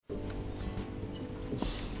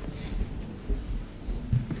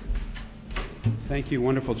Thank you.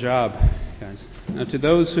 Wonderful job, guys. Now, to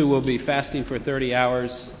those who will be fasting for 30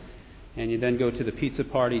 hours and you then go to the pizza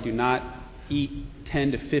party, do not eat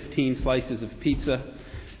 10 to 15 slices of pizza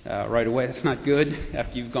right away. That's not good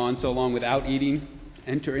after you've gone so long without eating.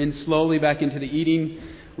 Enter in slowly back into the eating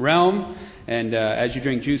realm. And as you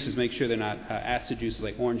drink juices, make sure they're not acid juices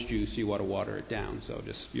like orange juice. You want to water it down. So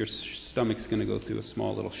just your stomach's going to go through a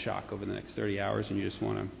small little shock over the next 30 hours, and you just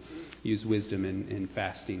want to use wisdom in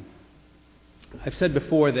fasting. I've said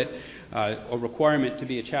before that a requirement to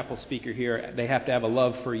be a chapel speaker here, they have to have a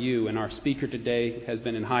love for you. And our speaker today has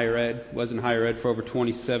been in higher ed, was in higher ed for over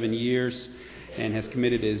 27 years, and has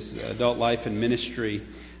committed his adult life and ministry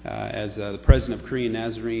as the president of Korean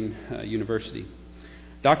Nazarene University.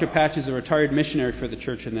 Dr. Patch is a retired missionary for the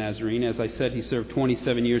Church of Nazarene. As I said, he served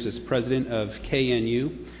 27 years as president of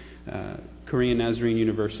KNU, Korean Nazarene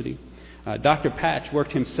University. Dr. Patch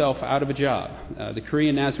worked himself out of a job. The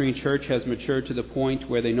Korean Nazarene Church has matured to the point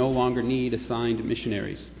where they no longer need assigned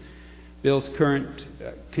missionaries. Bill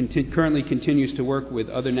currently continues to work with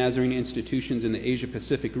other Nazarene institutions in the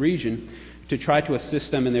Asia-Pacific region to try to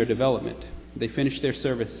assist them in their development. They finished their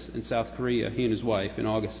service in South Korea, he and his wife, in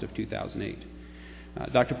August of 2008.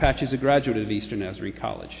 Dr. Patch is a graduate of Eastern Nazarene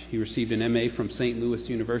College. He received an MA from St. Louis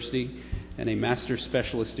University and a Master's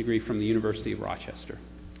Specialist degree from the University of Rochester.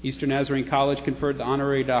 Eastern Nazarene College conferred the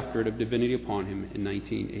honorary doctorate of divinity upon him in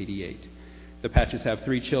 1988. The Patches have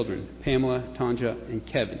 3 children, Pamela, Tanja, and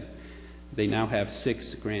Kevin. They now have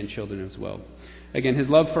 6 grandchildren as well. Again, his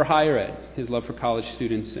love for higher ed, his love for college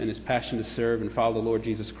students, and his passion to serve and follow the Lord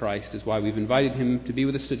Jesus Christ is why we've invited him to be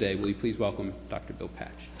with us today. Will you please welcome Dr. Bill Patch.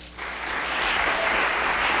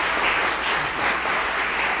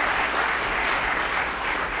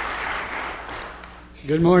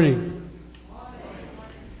 Good morning.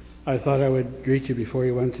 I thought I would greet you before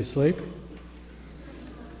you went to sleep.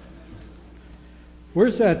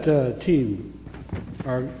 Where's that team,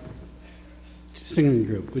 our singing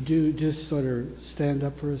group? Would you just sort of stand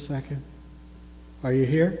up for a second? Are you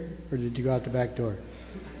here, or did you go out the back door?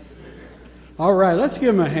 All right, let's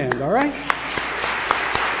give them a hand, all right?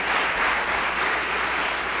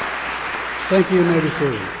 Thank you, Maybe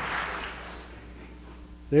Susan.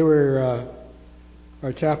 They were,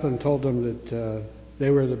 our chaplain told them that they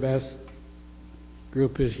were the best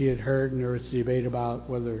group as he had heard, and there was debate about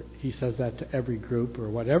whether he says that to every group or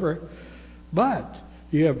whatever. But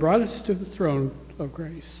you have brought us to the throne of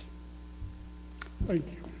grace. Thank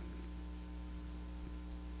you.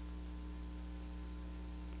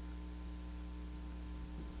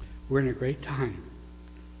 We're in a great time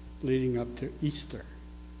leading up to Easter,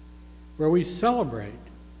 where we celebrate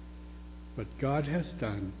what God has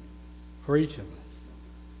done for each of us.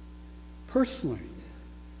 Personally,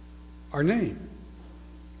 our name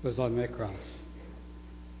was on that cross,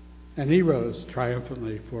 and He rose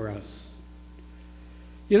triumphantly for us.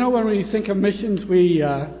 You know, when we think of missions,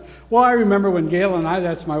 I remember when Gail and I,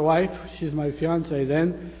 that's my wife, she's my fiancée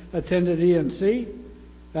then, attended ENC.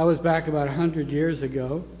 That was back about 100 years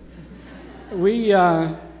ago. We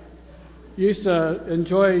used to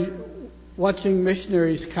enjoy watching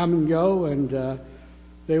missionaries come and go, and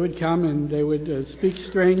they would come and they would speak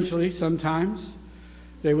strangely sometimes.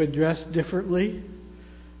 They would dress differently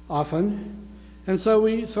often. And so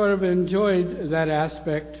we sort of enjoyed that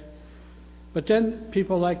aspect. But then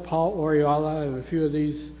people like Paul Oriola and a few of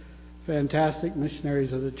these fantastic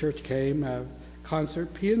missionaries of the church came, a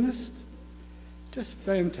concert pianist, just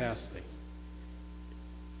fantastic.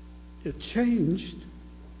 It changed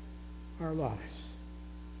our lives.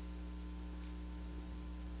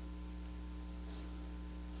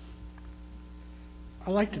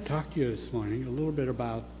 I'd like to talk to you this morning a little bit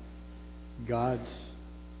about God's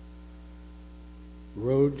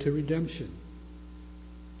road to redemption.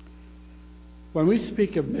 When we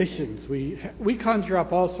speak of missions, we conjure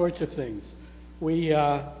up all sorts of things.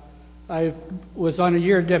 I was on a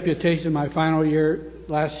year of deputation, my final year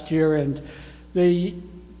last year, and they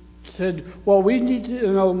said, well, we need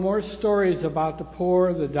to know more stories about the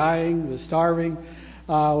poor, the dying, the starving.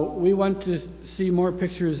 We want to see more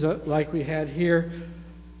pictures like we had here.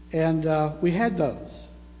 And we had those.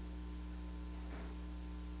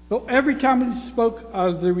 But every time we spoke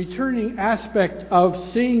of the returning aspect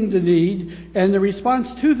of seeing the need and the response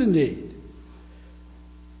to the need,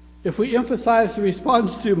 if we emphasized the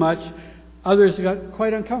response too much, others got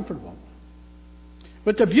quite uncomfortable.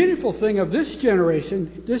 But the beautiful thing of this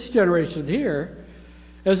generation here,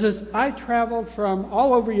 is as I traveled from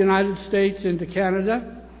all over the United States into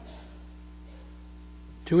Canada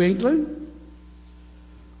to England,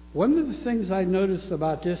 one of the things I noticed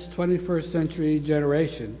about this 21st century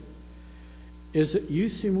generation is that you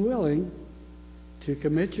seem willing to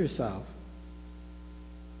commit yourself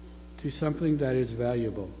to something that is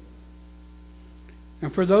valuable.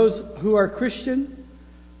 And for those who are Christian,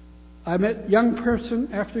 I met young person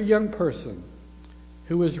after young person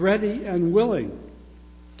who was ready and willing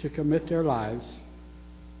to commit their lives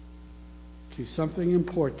to something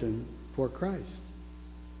important for Christ.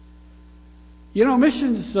 You know,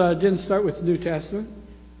 missions didn't start with the New Testament.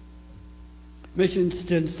 Missions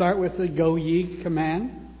didn't start with the Go Ye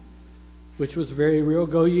command, which was very real.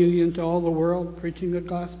 Go ye into all the world, preaching the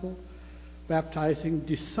gospel, baptizing,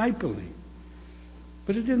 discipling.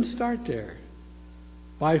 But it didn't start there.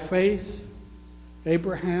 By faith,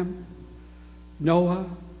 Abraham, Noah,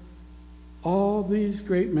 all these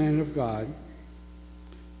great men of God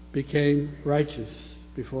became righteous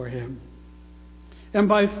before Him. And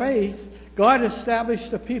by faith, God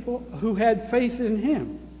established a people who had faith in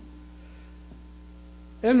Him.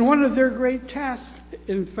 And one of their great tasks,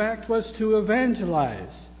 in fact, was to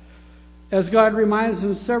evangelize. As God reminds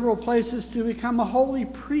in several places, to become a holy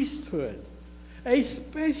priesthood, a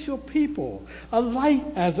special people, a light,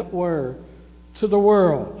 as it were, to the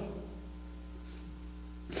world.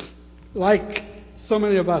 Like so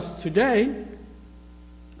many of us today,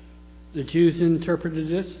 the Jews interpreted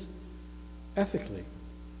this ethically.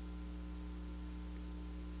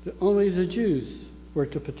 That only the Jews were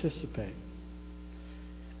to participate.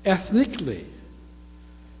 Ethnically,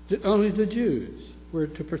 that only the Jews were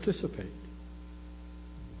to participate.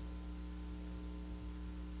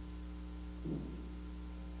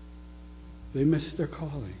 They missed their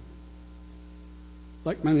calling,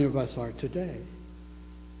 like many of us are today.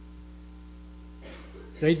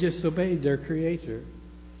 They disobeyed their Creator,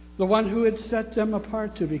 the one who had set them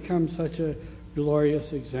apart to become such a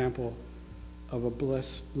glorious example of a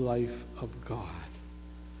blessed life of God.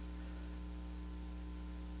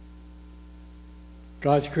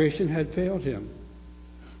 God's creation had failed Him.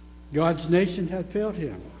 God's nation had failed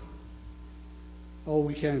Him. Oh,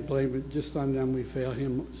 we can't blame it just on them. We fail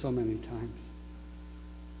Him so many times.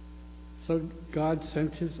 So God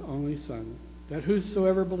sent His only Son, that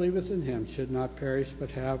whosoever believeth in Him should not perish but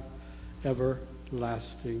have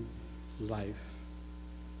everlasting life.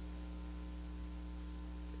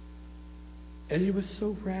 And He was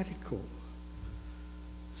so radical,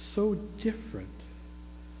 so different.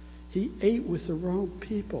 He ate with the wrong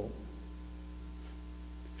people.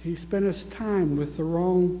 He spent His time with the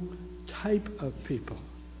wrong type of people.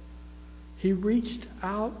 He reached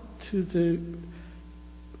out to the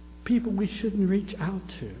people we shouldn't reach out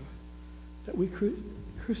to, that we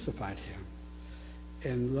crucified Him.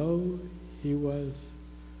 And lo, He was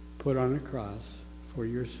put on a cross for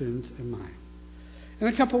your sins and mine. In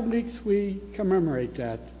a couple of weeks, we commemorate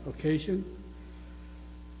that occasion.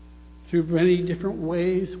 Through many different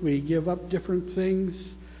ways, we give up different things,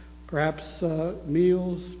 perhaps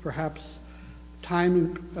meals, perhaps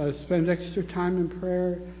time, spend extra time in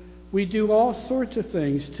prayer. We do all sorts of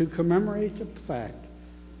things to commemorate the fact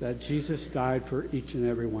that Jesus died for each and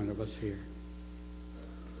every one of us here.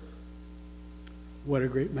 What a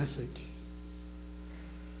great message.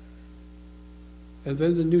 And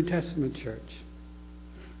then the New Testament church.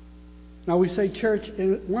 Now we say church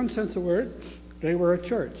in one sense of the word. They were a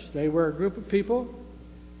church. They were a group of people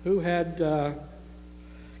who had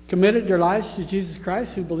committed their lives to Jesus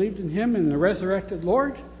Christ, who believed in Him and the resurrected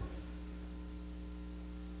Lord.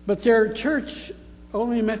 But their church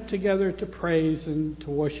only met together to praise and to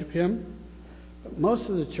worship Him. But most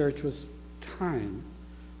of the church time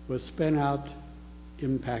was spent out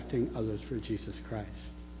impacting others for Jesus Christ.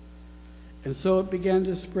 And so it began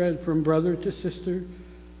to spread from brother to sister,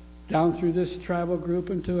 down through this tribal group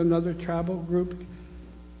into another tribal group.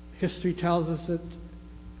 History tells us that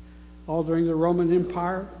all during the Roman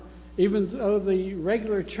Empire, even though the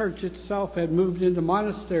regular church itself had moved into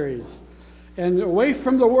monasteries and away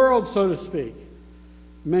from the world, so to speak,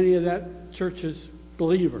 many of that church's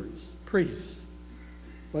believers, priests,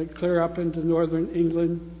 went clear up into northern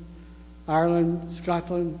England, Ireland,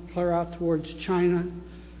 Scotland, clear out towards China,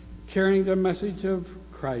 carrying the message of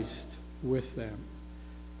Christ with them.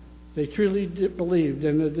 They truly believed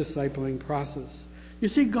in the discipling process. You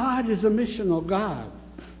see, God is a missional God.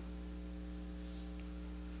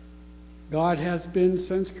 God has been,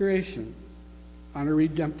 since creation, on a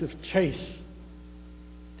redemptive chase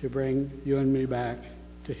to bring you and me back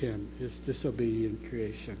to Him, His disobedient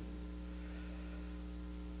creation.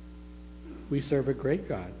 We serve a great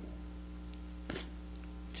God.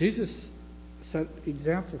 Jesus set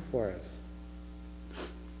example for us.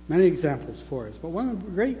 Many examples for us. But one of the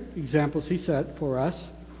great examples He set for us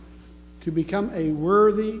to become a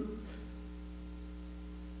worthy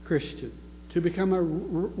Christian, to become a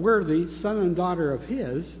worthy son and daughter of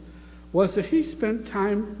his was that he spent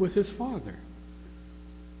time with his Father.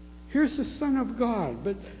 Here's the Son of God,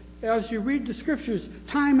 but as you read the Scriptures,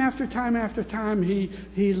 time after time after time,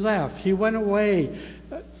 he left. He went away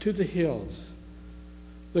to the hills.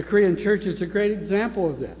 The Korean church is a great example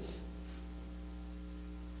of this.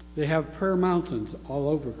 They have prayer mountains all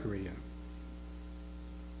over Korea.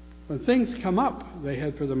 When things come up, they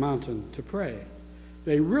head for the mountain to pray.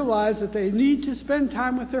 They realize that they need to spend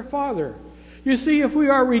time with their Father. You see, if we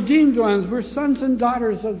are redeemed ones, we're sons and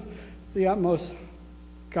daughters of the utmost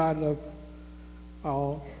God of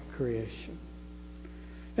all creation.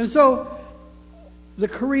 And so, the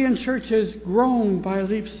Korean church has grown by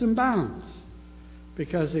leaps and bounds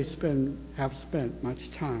because they have spent much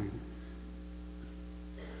time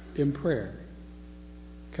in prayer,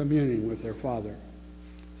 communing with their Father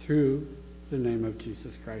through the name of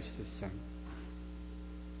Jesus Christ, His Son.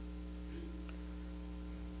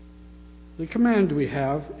 The command we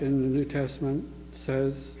have in the New Testament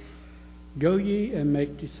says, "Go ye and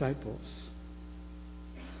make disciples."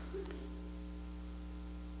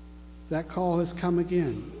 That call has come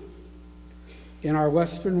again. In our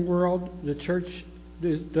Western world, the church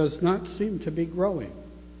does not seem to be growing.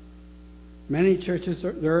 Many churches,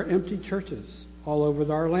 there are empty churches all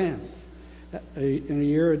over our land. In a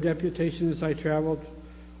year of deputation as I traveled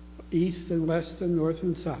east and west and north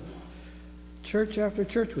and south, church after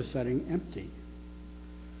church was sitting empty.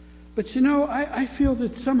 But you know, I feel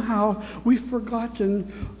that somehow we've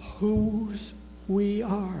forgotten whose we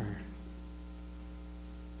are.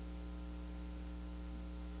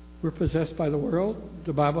 We're possessed by the world.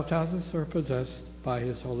 The Bible tells us we're possessed by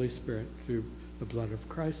His Holy Spirit through the blood of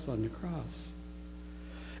Christ on the cross.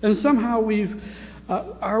 And somehow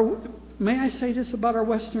may I say this about our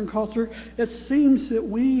Western culture? It seems that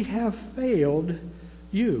we have failed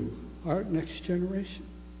you, our next generation.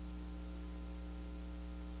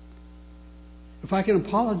 If I can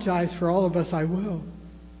apologize for all of us, I will.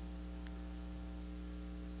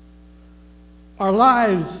 Our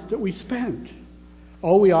lives that we spent.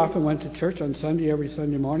 We often went to church on Sunday, every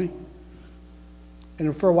Sunday morning.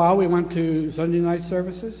 And for a while we went to Sunday night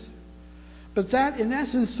services. But that, in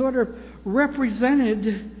essence, sort of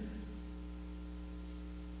represented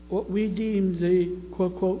what we deemed the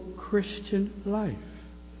quote-unquote Christian life.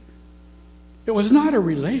 It was not a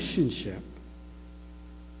relationship.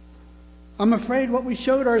 I'm afraid what we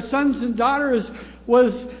showed our sons and daughters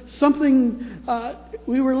was something,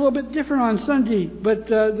 we were a little bit different on Sunday, but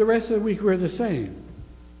the rest of the week we were the same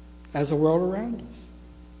as the world around us.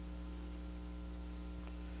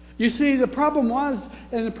 You see, the problem was,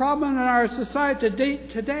 and the problem in our society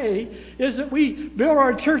today, is that we build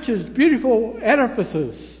our churches, beautiful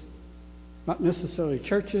edifices. Not necessarily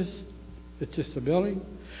churches, it's just a building.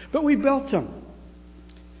 But we built them.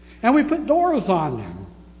 And we put doors on them.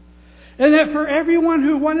 And that for everyone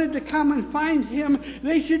who wanted to come and find Him,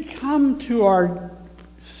 they should come to our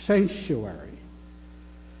sanctuary.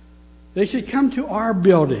 They should come to our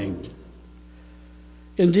building.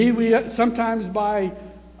 Indeed, we sometimes by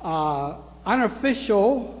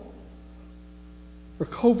unofficial or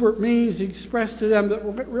covert means express to them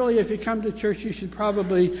that really if you come to church you should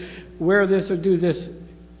probably wear this or do this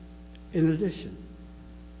in addition.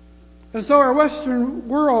 And so our Western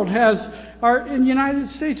world in the United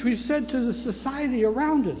States, we've said to the society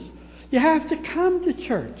around us, you have to come to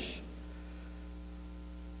church.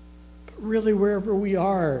 But really wherever we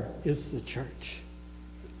are is the church.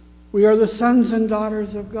 We are the sons and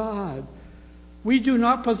daughters of God. We do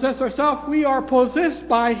not possess ourselves. We are possessed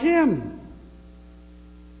by Him.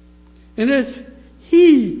 And it's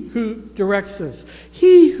He who directs us.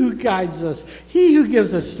 He who guides us. He who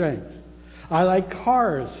gives us strength. I like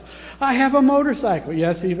cars. I have a motorcycle.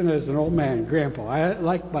 Yes, even as an old man, grandpa, I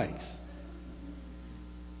like bikes.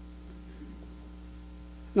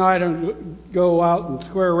 Now, I don't go out and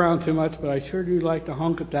square around too much, but I sure do like to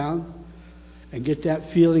honk it down and get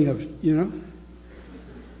that feeling of,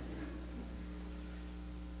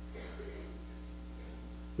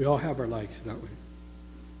 We all have our likes, don't we?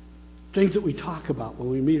 Things that we talk about when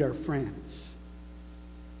we meet our friends.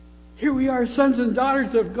 Here we are, sons and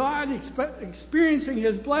daughters of God, experiencing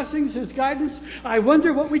His blessings, His guidance. I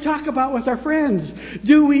wonder what we talk about with our friends.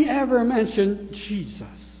 Do we ever mention Jesus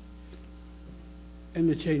and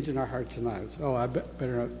the change in our hearts and lives? I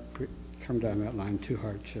better not come down that line too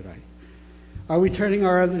hard, should I? Are we turning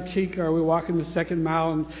our other cheek? Are we walking the second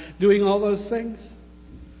mile and doing all those things?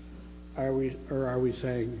 Are we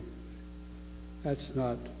saying, that's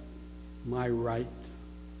not my right?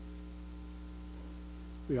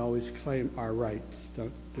 We always claim our rights,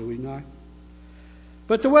 do we not?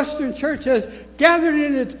 But the Western church has gathered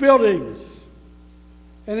in its buildings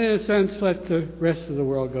and, in a sense, let the rest of the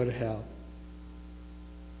world go to hell.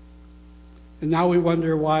 And now we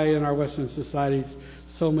wonder why in our Western societies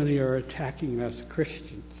so many are attacking us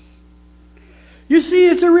Christians. You see,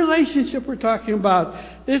 it's a relationship we're talking about.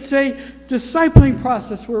 It's a discipling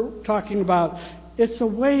process we're talking about. It's a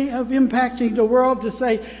way of impacting the world to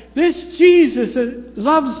say, this Jesus that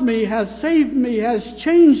loves me, has saved me, has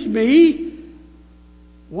changed me,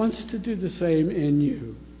 wants to do the same in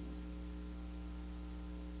you.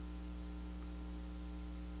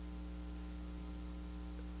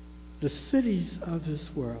 The cities of this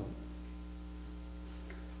world.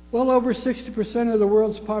 Well over 60% of the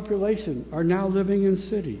world's population are now living in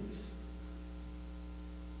cities.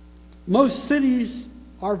 Most cities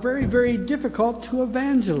are very, very difficult to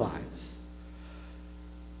evangelize.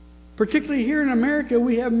 Particularly here in America,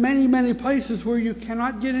 we have many, many places where you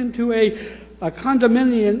cannot get into a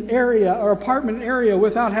condominium area or apartment area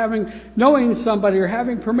without knowing somebody or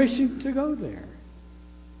having permission to go there.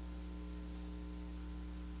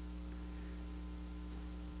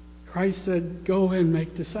 Christ said, go and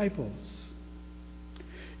make disciples.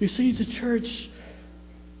 You see, the church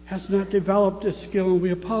has not developed this skill, and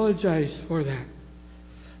we apologize for that.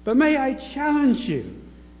 But may I challenge you,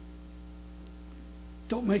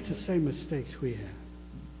 don't make the same mistakes we have.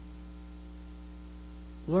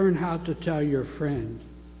 Learn how to tell your friend,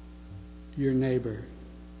 your neighbor,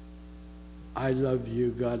 I love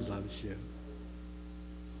you, God loves you.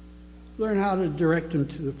 Learn how to direct them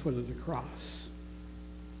to the foot of the cross.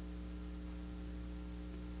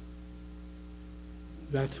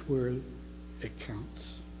 That's where it counts.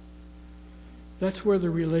 That's where the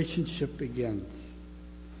relationship begins.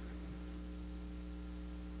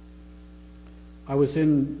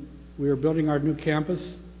 We were building our new campus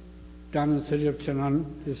down in the city of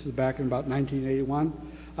Chennai. This is back in about 1981.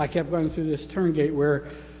 I kept going through this turn gate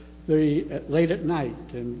where late at night,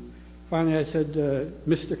 and finally I said,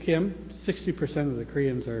 Mr. Kim, 60% of the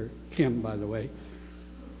Koreans are Kim, by the way.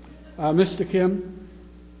 Mr. Kim,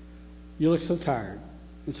 you look so tired.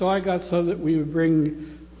 And so I got so that we would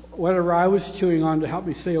bring whatever I was chewing on to help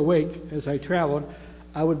me stay awake as I traveled,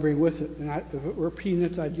 I would bring with it. And if it were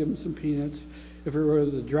peanuts, I'd give them some peanuts. If it were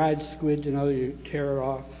the dried squid, you tear it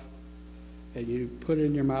off and you put it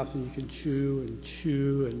in your mouth and you can chew and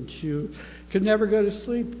chew and chew. Could never go to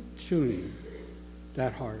sleep chewing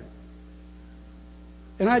that hard.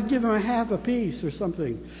 And I'd give him a half a piece or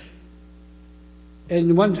something.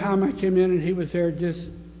 And one time I came in and he was there just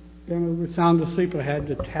sound asleep. I had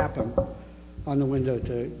to tap him on the window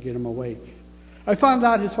to get him awake. I found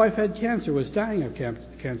out his wife had cancer, was dying of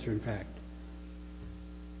cancer, in fact.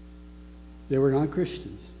 They were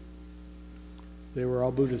non-Christians. They were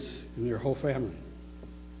all Buddhists in their whole family.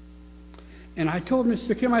 And I told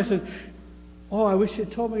Mr. Kim, I said, oh, I wish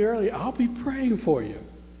you'd told me earlier. I'll be praying for you.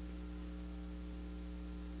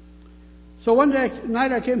 So one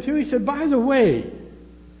night I came through, he said, by the way,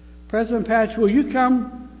 President Patch, will you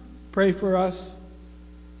come pray for us?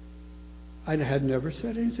 I had never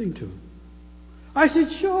said anything to him. I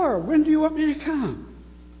said, sure. When do you want me to come?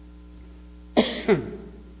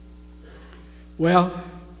 Well,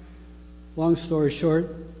 long story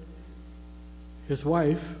short, his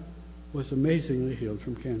wife was amazingly healed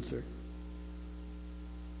from cancer.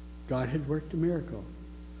 God had worked a miracle.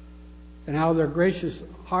 And out of their gracious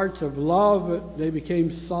hearts of love, they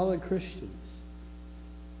became solid Christians.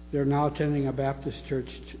 They're now attending a Baptist church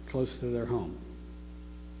close to their home.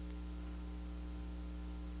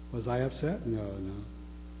 Was I upset? No.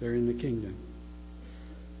 They're in the kingdom.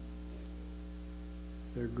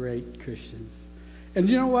 They're great Christians. And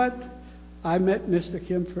you know what? I met Mr.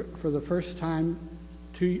 Kim for the first time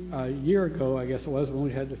a year ago, I guess it was, when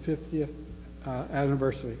we had the 50th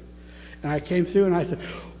anniversary. And I came through and I said,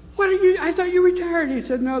 "What are you? I thought you retired." He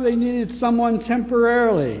said, "No, they needed someone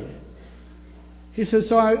temporarily." He said,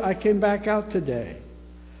 "So I came back out today."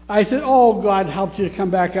 I said, "Oh, God helped you to come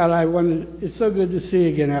back out. It's so good to see you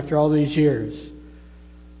again after all these years."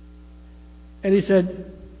 And he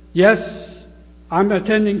said, "Yes, I'm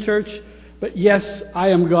attending church, but yes, I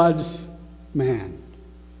am God's man."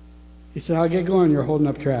 He said, "I'll get going. You're holding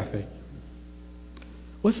up traffic."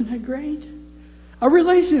 Wasn't that great? A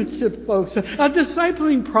relationship, folks, a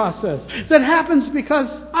discipling process that happens because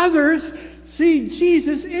others see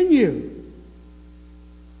Jesus in you,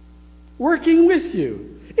 working with you.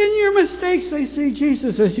 In your mistakes, they see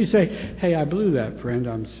Jesus as you say, "Hey, I blew that, friend.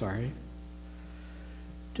 I'm sorry."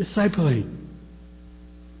 Discipling.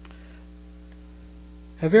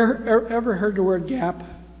 Have you ever heard the word gap?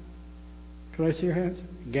 Could I see your hands?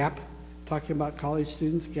 Gap. Talking about college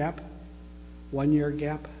students, gap. 1-year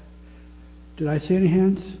gap? Did I see any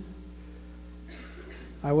hands?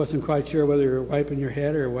 I wasn't quite sure whether you were wiping your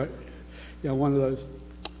head or what. One of those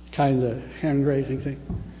kind of hand-raising things.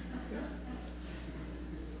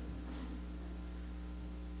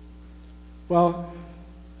 Well,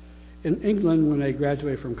 in England, when they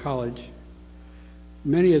graduate from college,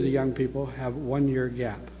 many of the young people have 1-year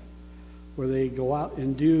gap where they go out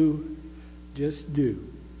and do.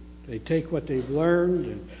 They take what they've learned,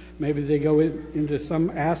 and maybe they go into some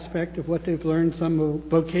aspect of what they've learned, some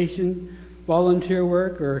vocation, volunteer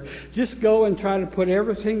work, or just go and try to put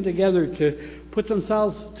everything together to put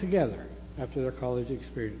themselves together after their college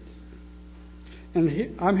experience.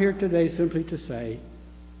 And I'm here today simply to say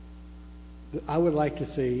that I would like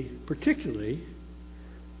to see, particularly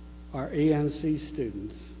our ENC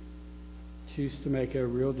students, choose to make a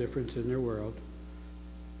real difference in their world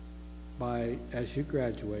by, as you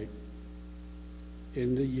graduate,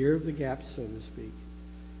 in the year of the gap, so to speak,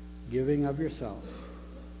 giving of yourself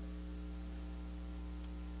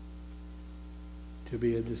to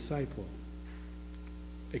be a disciple,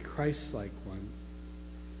 a Christ-like one,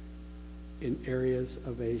 in areas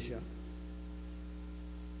of Asia.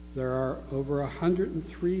 There are over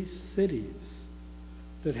 103 cities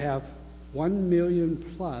that have 1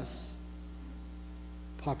 million plus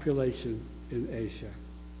population in Asia.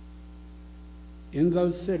 In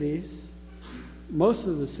those cities, most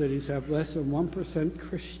of the cities have less than 1%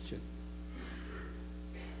 Christian.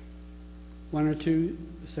 One or two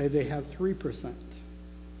say they have 3%.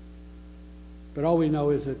 But all we know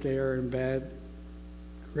is that they are in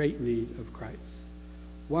great need of Christ.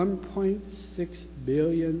 1.6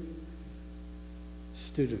 billion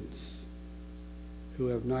students who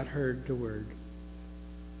have not heard the word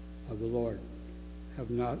of the Lord, have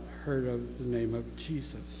not heard of the name of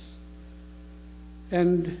Jesus.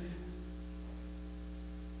 And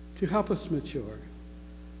to help us mature,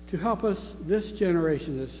 to help us, this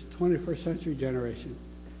generation, this 21st century generation,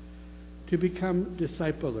 to become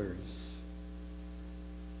disciplers.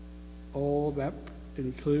 All that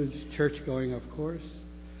includes church going, of course,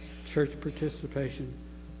 church participation,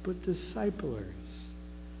 but disciplers.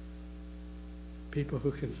 People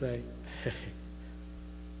who can say, hey,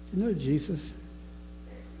 you know Jesus?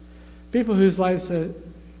 People whose lives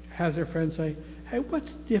has their friends say, hey, what's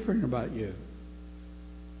different about you?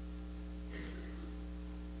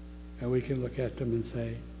 And we can look at them and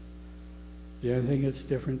say, the only thing that's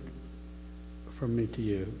different from me to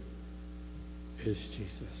you is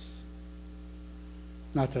Jesus.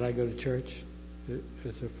 Not that I go to church,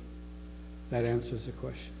 as if that answers the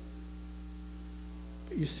question.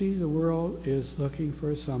 But you see, the world is looking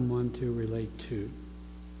for someone to relate to.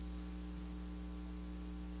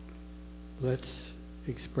 Let's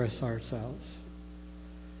express ourselves.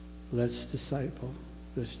 Let's disciple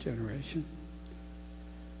this generation.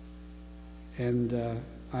 And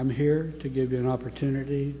I'm here to give you an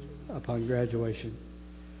opportunity upon graduation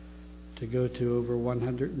to go to over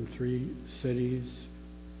 103 cities,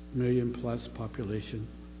 million plus population,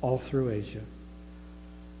 all through Asia.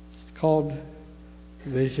 It's called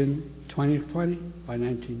Vision 2020 by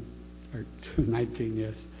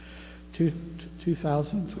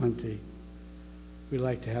 2020. We'd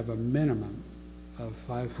like to have a minimum of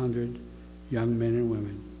 500 young men and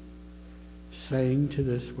women saying to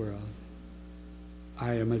this world,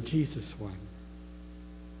 I am a Jesus one.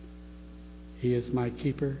 He is my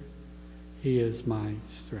keeper. He is my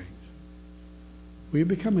strength. Will you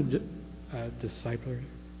become a discipler?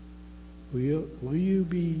 Will you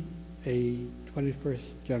be a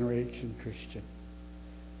 21st generation Christian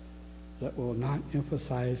that will not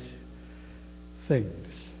emphasize things,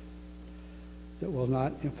 that will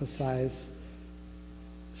not emphasize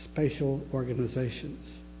spatial organizations,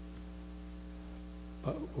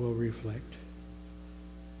 but will reflect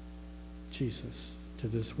Jesus to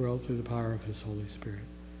this world through the power of His Holy Spirit?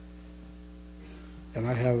 And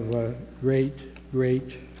I have a great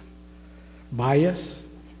bias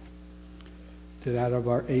to that of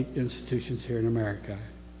our 8 institutions here in America.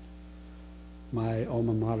 My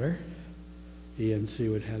alma mater, ENC,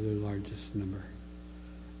 would have the largest number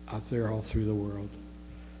out there all through the world.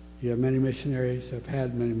 You have many missionaries, have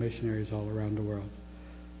had many missionaries all around the world.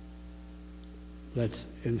 Let's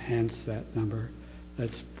enhance that number.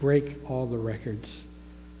 Let's break all the records.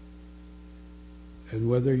 And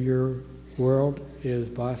whether your world is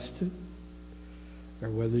Boston, or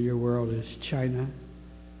whether your world is China,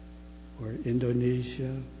 or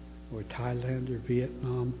Indonesia, or Thailand, or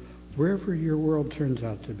Vietnam, wherever your world turns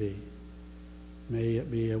out to be, may it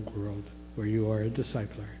be a world where you are a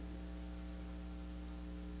discipler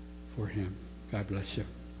for Him. God bless you.